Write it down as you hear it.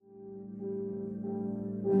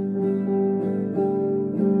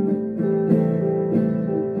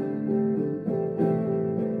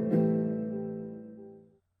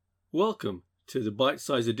Welcome to the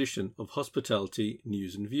bite-sized edition of Hospitality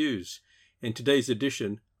News and Views. In today's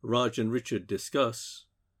edition, Raj and Richard discuss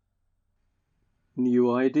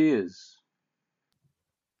new ideas.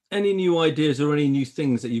 Any new ideas or any new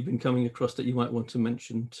things that you've been coming across that you might want to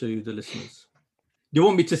mention to the listeners? You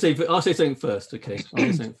want me to say? I'll say something first. Okay, I'll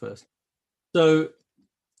say something first. So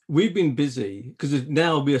we've been busy because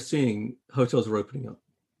now we are seeing hotels are opening up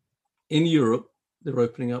in Europe. They're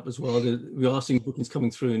opening up as well. We are seeing bookings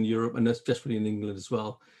coming through in Europe, and that's definitely in England as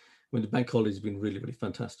well, when the bank holiday has been really, really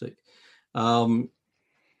fantastic.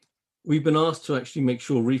 We've been asked to actually make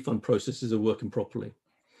sure refund processes are working properly.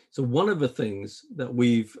 So one of the things that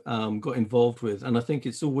we've got involved with, and I think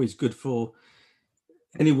it's always good for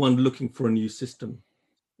anyone looking for a new system,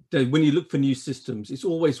 that when you look for new systems, it's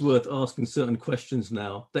always worth asking certain questions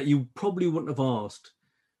now that you probably wouldn't have asked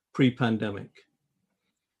pre-pandemic.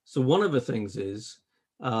 So one of the things is,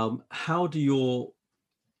 how do your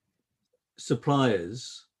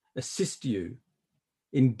suppliers assist you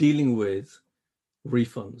in dealing with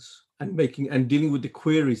refunds and dealing with the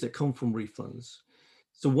queries that come from refunds?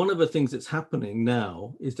 So one of the things that's happening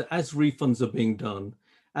now is that as refunds are being done,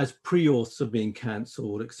 as pre-auths are being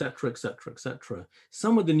cancelled, et cetera,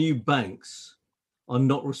 some of the new banks are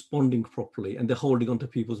not responding properly and they're holding on to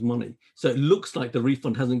people's money. So it looks like the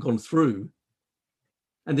refund hasn't gone through,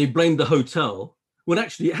 and they blame the hotel when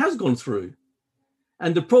actually it has gone through.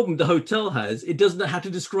 And the problem the hotel has, it doesn't know how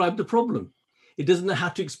to describe the problem. It doesn't know how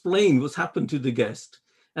to explain what's happened to the guest.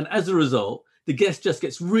 And as a result, the guest just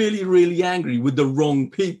gets really, really angry with the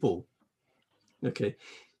wrong people. Okay.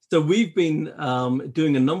 So we've been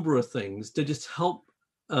doing a number of things to just help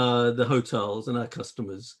the hotels and our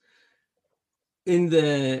customers in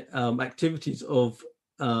their activities of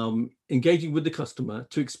engaging with the customer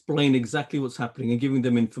to explain exactly what's happening and giving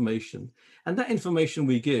them information. And that information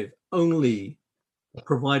we give, only a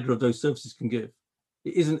provider of those services can give.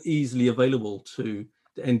 It isn't easily available to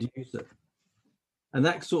the end user. And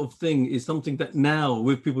that sort of thing is something that now,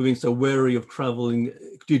 with people being so wary of traveling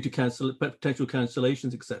due to potential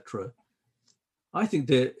cancellations, etc., I think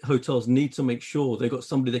the hotels need to make sure they've got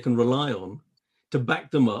somebody they can rely on to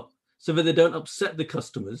back them up so that they don't upset the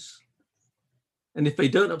customers. And if they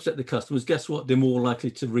don't upset the customers, guess what? They're more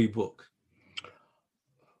likely to rebook.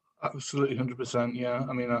 Absolutely, 100%. Yeah,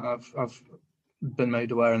 I mean, I've been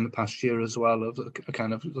made aware in the past year as well of a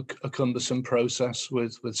kind of a cumbersome process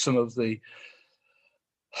with some of the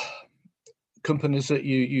companies that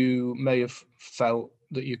you may have felt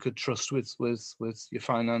that you could trust with your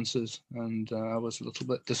finances, and I was a little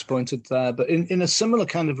bit disappointed there. But in a similar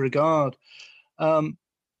kind of regard,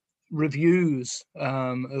 reviews.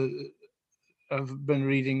 I've been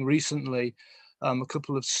reading recently a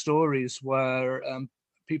couple of stories where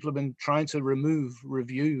people have been trying to remove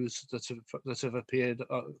reviews that have appeared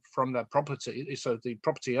from their property. So the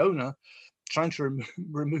property owner trying to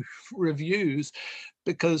remove reviews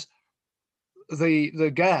because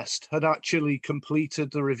the guest had actually completed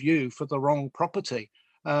the review for the wrong property.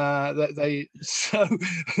 They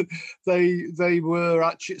were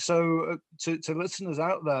actually, so to listeners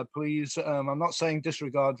out there, please, I'm not saying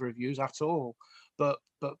disregard reviews at all, but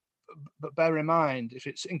bear in mind, if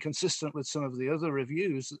it's inconsistent with some of the other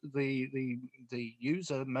reviews, the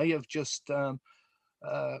user may have just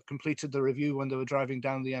completed the review when they were driving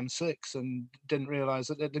down the M6 and didn't realize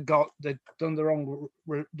that they'd done the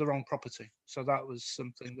wrong property. So that was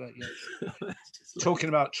something that, talking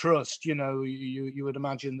about trust, you would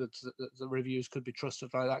imagine that the reviews could be trusted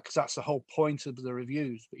like that, because that's the whole point of the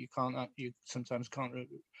reviews. But you sometimes can't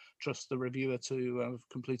trust the reviewer to have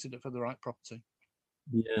completed it for the right property.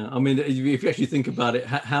 Yeah, I mean, if you actually think about it,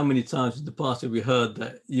 how many times in the past have we heard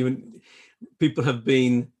that people have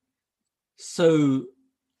been so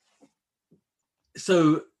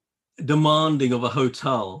demanding of a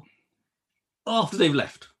hotel after they've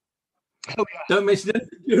left? Oh, yeah. Don't mention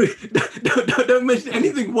anything, don't mention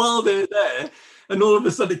anything while they're there, and all of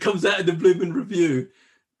a sudden it comes out in the blooming review,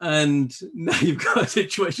 and now you've got a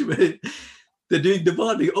situation where they're doing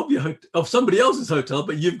demanding of somebody else's hotel,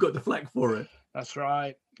 but you've got the flak for it. That's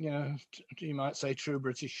right. You might say true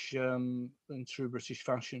British in true British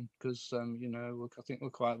fashion, because I think we're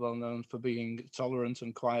quite well known for being tolerant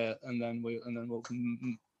and quiet, and then we'll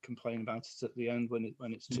complain about it at the end when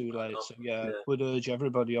it's too late. So would urge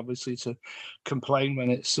everybody obviously to complain when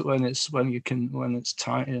it's in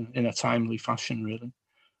a timely fashion, really.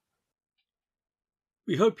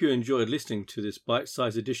 We hope you enjoyed listening to this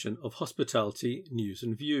bite-sized edition of Hospitality News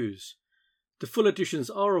and Views. The full editions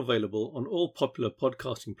are available on all popular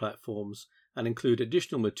podcasting platforms and include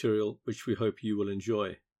additional material which we hope you will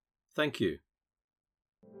enjoy. Thank you.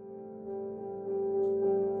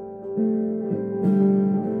 you.